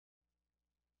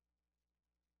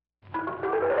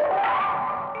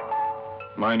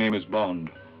My name is Bond,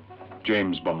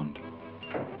 James Bond.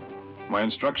 My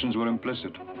instructions were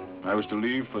implicit. I was to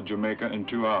leave for Jamaica in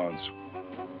 2 hours.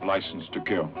 License to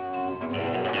kill.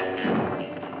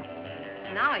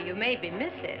 Now you maybe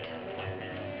miss it.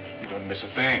 You don't miss a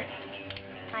thing.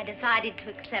 I decided to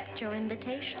accept your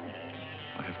invitation.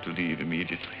 I have to leave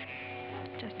immediately.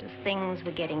 Just as things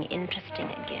were getting interesting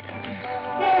again.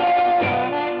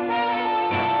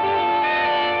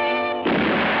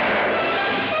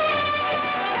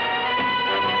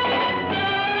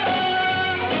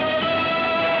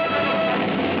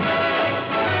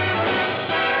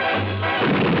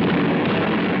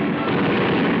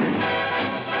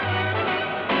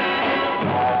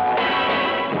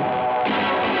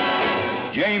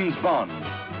 James Bond,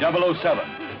 007.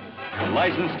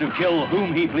 Licensed to kill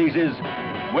whom he pleases,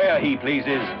 where he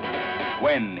pleases,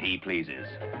 when he pleases.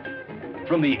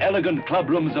 From the elegant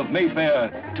clubrooms of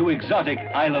Mayfair to exotic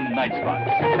island night spots.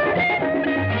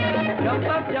 Jump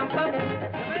up, jump up.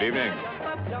 Good evening.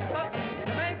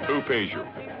 Who pays you?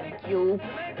 You.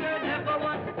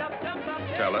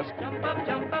 Tell us.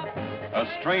 A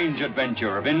strange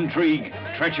adventure of intrigue,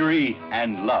 treachery,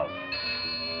 and love.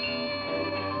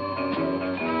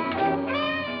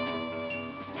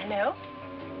 Hello?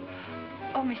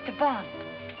 Oh, Mr. Bond.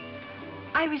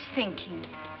 I was thinking,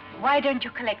 why don't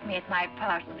you collect me at my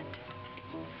apartment?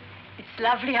 It's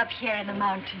lovely up here in the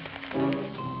mountains.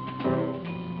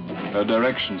 Her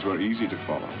directions were easy to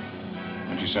follow,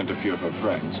 and she sent a few of her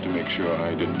friends to make sure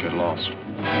I didn't get lost.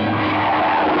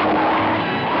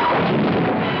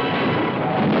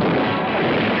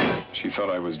 She thought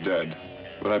I was dead,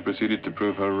 but I proceeded to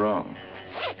prove her wrong.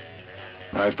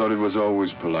 I thought it was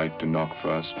always polite to knock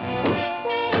first,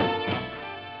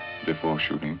 before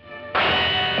shooting.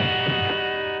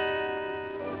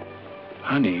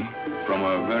 Honey, from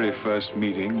our very first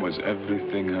meeting, was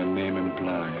everything her name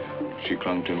implied. She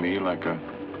clung to me like a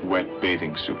wet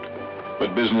bathing suit.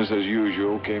 But business as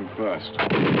usual came first.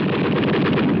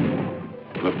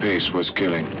 The pace was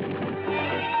killing.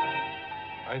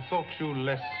 I thought you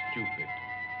less stupid.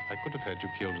 I could have had you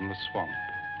killed in the swamp.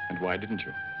 And why didn't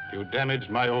you? You damaged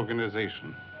my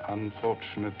organization.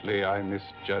 Unfortunately, I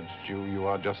misjudged you. You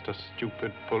are just a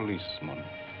stupid policeman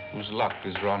whose luck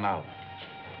is run out.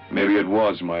 Maybe it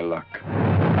was my luck.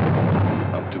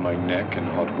 Up to my neck in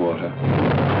hot water.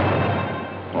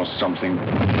 Or something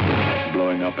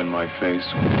blowing up in my face.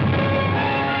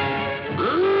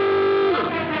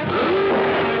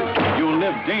 You'll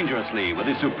live dangerously with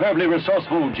the superbly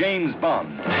resourceful James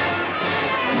Bond.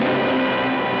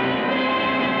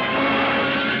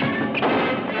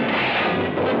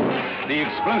 The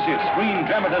explosive screen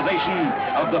dramatization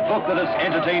of the book that has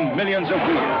entertained millions of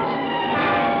readers.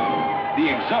 The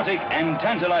exotic and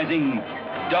tantalizing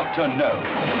Dr. No.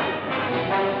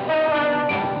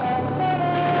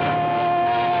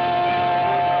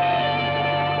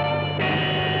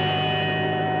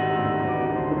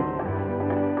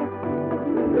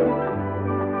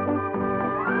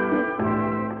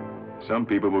 Some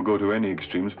people will go to any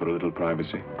extremes for a little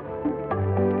privacy.